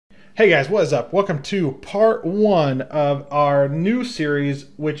Hey guys, what is up? Welcome to part one of our new series,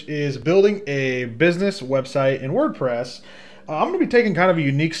 which is building a business website in WordPress. I'm going to be taking kind of a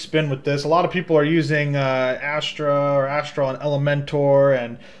unique spin with this. A lot of people are using Astra or Astral and Elementor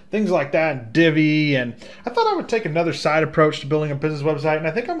and things like that, and Divi, and I thought I would take another side approach to building a business website, and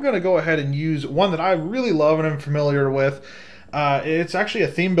I think I'm going to go ahead and use one that I really love and I'm familiar with. It's actually a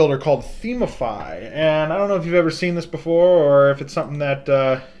theme builder called Themify, and I don't know if you've ever seen this before or if it's something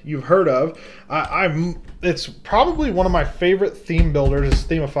that you've heard of. It's probably one of my favorite theme builders is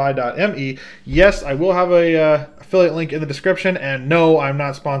Themify.me. Yes, I will have a affiliate link in the description, and no, I'm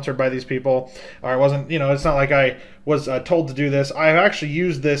not sponsored by these people. Or I wasn't, it's not like I was told to do this. I've actually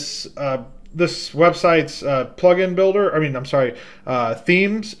used this this website's plugin builder,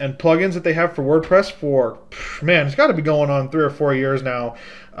 themes and plugins that they have for WordPress for, man, it's got to be going on 3 or 4 years now.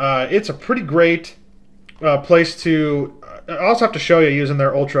 It's a pretty great place to, I also have to show you using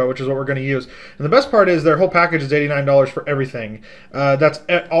their Ultra, which is what we're going to use. And the best part is their whole package is $89 for everything. That's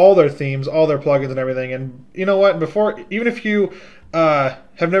all their themes, all their plugins and everything. And you know what, even if you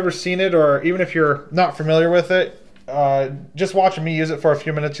have never seen it, or even if you're not familiar with it, just watching me use it for a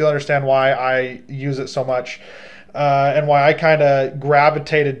few minutes, you'll understand why I use it so much and why I kind of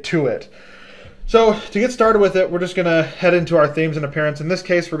gravitated to it. So to get started with it, we're just going to head into our themes and appearance. In this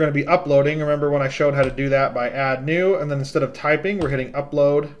case, we're going to be uploading. Remember when I showed how to do that by add new, and then instead of typing, we're hitting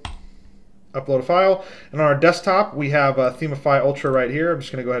upload a file. And on our desktop, we have Themify Ultra right here. I'm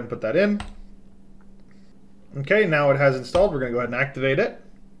just going to go ahead and put that in. Okay, now it has installed. We're going to go ahead and activate it.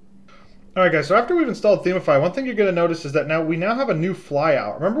 Alright guys, so after we've installed Themify, one thing you're going to notice is that now we have a new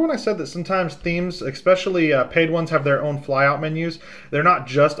flyout. Remember when I said that sometimes themes, especially paid ones, have their own flyout menus? They're not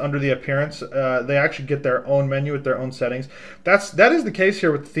just under the appearance, they actually get their own menu with their own settings. That is the case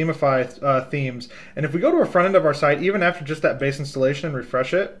here with Themify themes. And if we go to a front end of our site, even after just that base installation and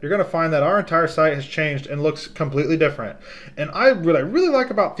refresh it, you're going to find that our entire site has changed and looks completely different. And what I really like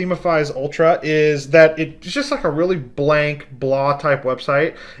about Themify's Ultra is that it's just like a really blank, blah type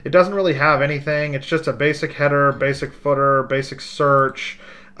website. It doesn't really have anything. It's just a basic header, basic footer, basic search,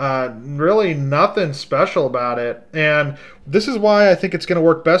 really nothing special about it. And this is why I think it's going to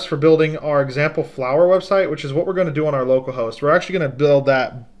work best for building our example flower website, which is what we're going to do on our local host. We're actually going to build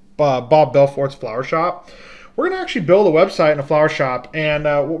that Bob Belfort's flower shop. We're going to actually build a website in a flower shop, and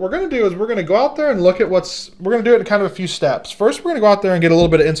what we're going to do is we're going to go out there and look at we're going to do it in kind of a few steps. First, we're going to go out there and get a little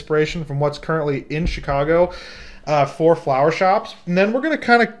bit of inspiration from what's currently in Chicago for flower shops, and then we're going to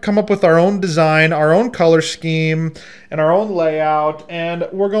kind of come up with our own design, our own color scheme, and our own layout, and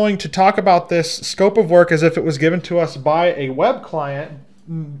we're going to talk about this scope of work as if it was given to us by a web client,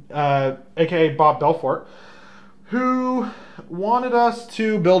 aka Bob Belfort, who wanted us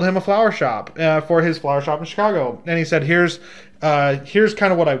to build him a flower shop for his flower shop in Chicago. And he said, here's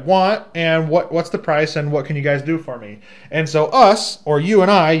kind of what I want, and what's the price, and what can you guys do for me? And so us, or you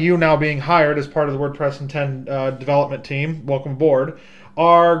and I, you now being hired as part of the WordPress and 10 development team, welcome aboard,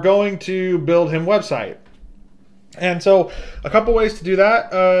 are going to build him a website. And so a couple ways to do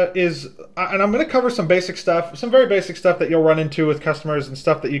that and I'm going to cover some basic stuff, some very basic stuff that you'll run into with customers and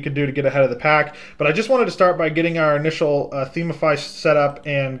stuff that you can do to get ahead of the pack. But I just wanted to start by getting our initial Themify set up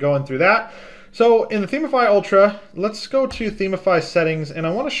and going through that. So in the Themify Ultra, let's go to Themify settings, and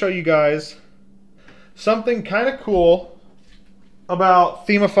I want to show you guys something kind of cool about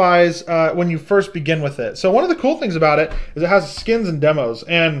Themify's when you first begin with it. So one of the cool things about it is it has skins and demos,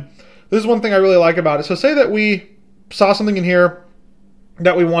 and this is one thing I really like about it. So say that we saw something in here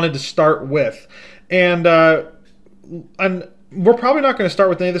that we wanted to start with, and we're probably not going to start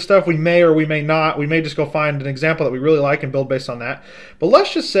with any of this stuff. We may or we may not. We may just go find an example that we really like and build based on that. But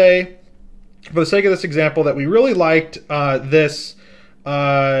let's just say, for the sake of this example, that we really liked this.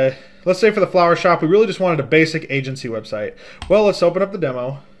 Let's say for the flower shop, we really just wanted a basic agency website. Well, let's open up the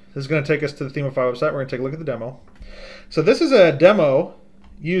demo. This is going to take us to the Themify website. We're going to take a look at the demo. So this is a demo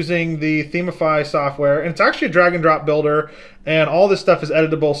using the Themify software, and it's actually a drag and drop builder, and all this stuff is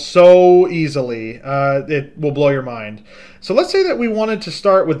editable so easily. It will blow your mind. So let's say that we wanted to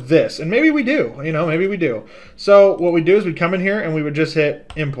start with this, and maybe we do, maybe we do. So what we do is we'd come in here and we would just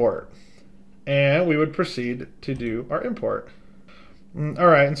hit import, and we would proceed to do our import. All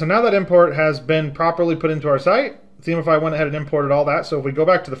right, and so now that import has been properly put into our site, Themify went ahead and imported all that. So if we go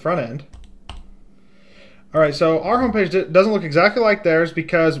back to the front end, all right, so our homepage doesn't look exactly like theirs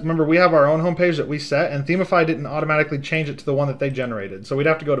because, remember, we have our own homepage that we set, and Themify didn't automatically change it to the one that they generated. So we'd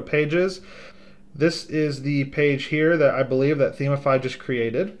have to go to Pages. This is the page here that I believe that Themify just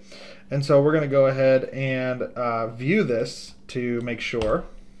created. And so we're going to go ahead and view this to make sure.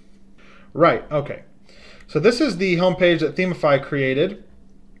 Right, okay. So this is the homepage that Themify created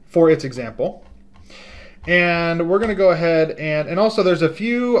for its example. And we're going to go ahead and also there's a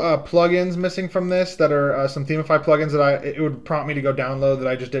few plugins missing from this that are some Themify plugins that it would prompt me to go download that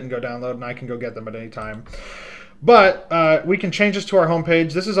I just didn't go download, and I can go get them at any time. But we can change this to our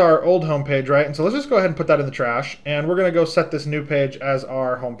homepage. This is our old homepage, right? And so let's just go ahead and put that in the trash. And we're going to go set this new page as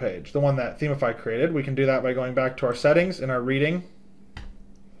our homepage, the one that Themify created. We can do that by going back to our settings in our reading.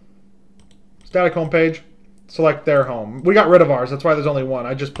 Static homepage. Select their home. We got rid of ours. That's why there's only one.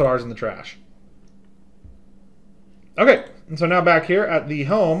 I just put ours in the trash. Okay, and so now back here at the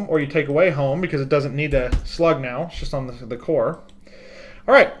home, or you take away home because it doesn't need a slug now. It's just on the core.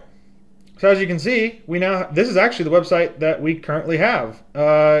 All right. So as you can see, this is actually the website that we currently have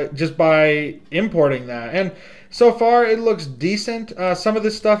just by importing that. And so far it looks decent. Some of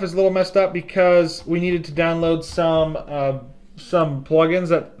this stuff is a little messed up because we needed to download some plugins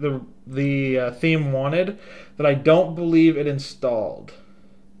that the theme wanted that I don't believe it installed.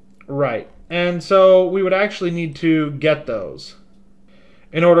 Right. And so we would actually need to get those.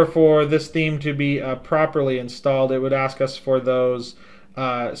 In order for this theme to be properly installed, it would ask us for those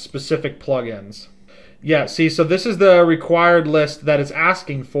specific plugins. Yeah, see, so this is the required list that it's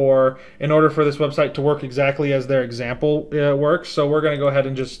asking for in order for this website to work exactly as their example works. So we're going to go ahead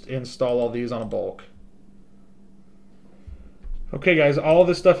and just install all these on a bulk. Okay, guys, all of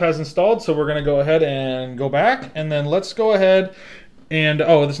this stuff has installed, so we're going to go ahead and go back, and then let's go ahead and,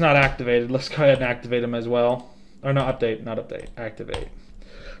 oh, it's not activated. Let's go ahead and activate them as well. Or not update, activate.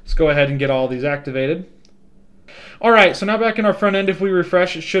 Let's go ahead and get all these activated. All right, so now back in our front end, if we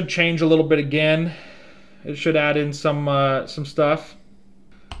refresh, it should change a little bit again. It should add in some stuff.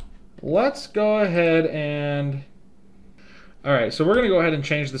 Let's go ahead and... All right, so we're going to go ahead and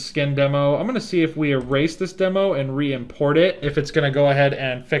change the skin demo. I'm going to see if we erase this demo and re-import it, if it's going to go ahead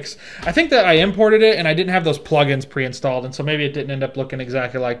and fix... I think that I imported it and I didn't have those plugins pre-installed, and so maybe it didn't end up looking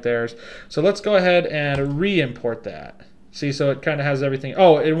exactly like theirs. So let's go ahead and re-import that. See, so it kind of has everything.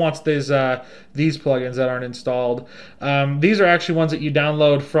 Oh, it wants these plugins that aren't installed. These are actually ones that you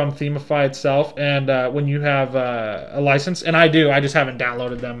download from Themify itself, and when you have a license, and I do, I just haven't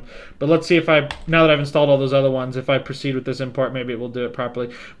downloaded them. But let's see if now that I've installed all those other ones, if I proceed with this import, maybe it will do it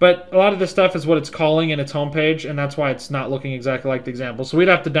properly. But a lot of this stuff is what it's calling in its homepage, and that's why it's not looking exactly like the example. So we'd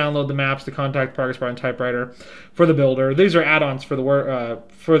have to download the maps, the contact, progress bar, and typewriter for the builder. These are add-ons for the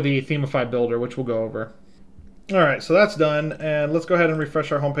Themify builder, which we'll go over. All right, so that's done, and let's go ahead and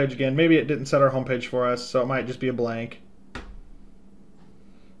refresh our homepage again. Maybe it didn't set our homepage for us, so it might just be a blank.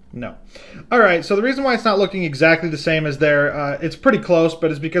 No. All right, so the reason why it's not looking exactly the same as there, it's pretty close, but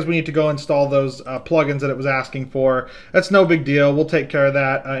it's because we need to go install those plugins that it was asking for. That's no big deal. We'll take care of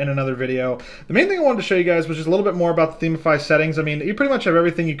that in another video. The main thing I wanted to show you guys was just a little bit more about the Themify settings. I mean, you pretty much have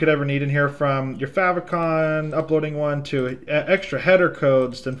everything you could ever need in here, from your favicon, uploading one, to extra header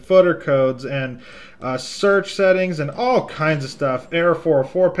codes and footer codes, and search settings, and all kinds of stuff. Error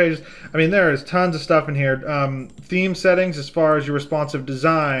 404 pages. I mean, there is tons of stuff in here. Theme settings as far as your responsive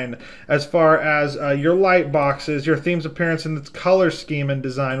design, as far as your light boxes, your theme's appearance and its color scheme and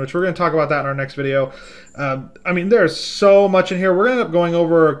design, which we're going to talk about that in our next video. I mean, there's so much in here. We're going to end up going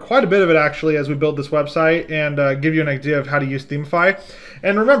over quite a bit of it actually as we build this website and give you an idea of how to use Themify.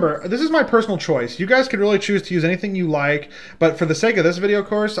 And remember, this is my personal choice. You guys can really choose to use anything you like, but for the sake of this video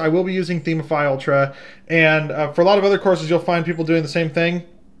course, I will be using Themify Ultra. And for a lot of other courses, you'll find people doing the same thing.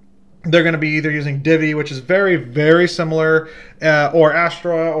 They're going to be either using Divi, which is very, very similar, or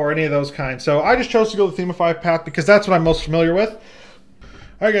Astra, or any of those kinds. So I just chose to go the Themify path because that's what I'm most familiar with.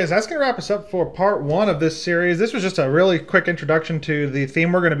 All right, guys, that's going to wrap us up for part one of this series. This was just a really quick introduction to the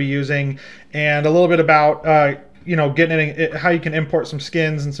theme we're going to be using, and a little bit about you know, getting how you can import some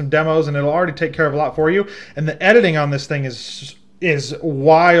skins and some demos, and it'll already take care of a lot for you. And the editing on this thing is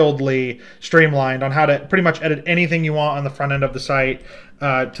wildly streamlined on how to pretty much edit anything you want on the front end of the site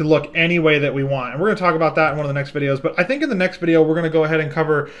to look any way that we want. And we're going to talk about that in one of the next videos. But I think in the next video, we're going to go ahead and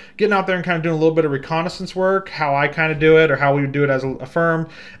cover getting out there and kind of doing a little bit of reconnaissance work, how I kind of do it, or how we would do it as a firm,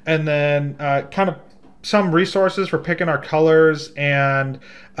 and then kind of some resources for picking our colors, and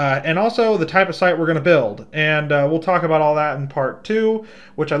also the type of site we're going to build. And we'll talk about all that in part two,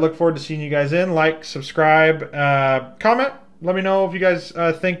 which I look forward to seeing you guys in. Like, subscribe, comment. Let me know if you guys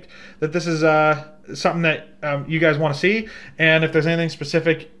think that this is something that you guys want to see, and if there's anything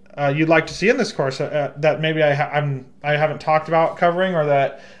specific you'd like to see in this course that maybe I haven't talked about covering, or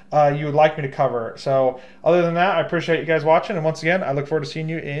that you would like me to cover. So other than that, I appreciate you guys watching, and once again, I look forward to seeing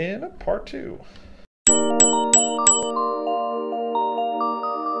you in part two.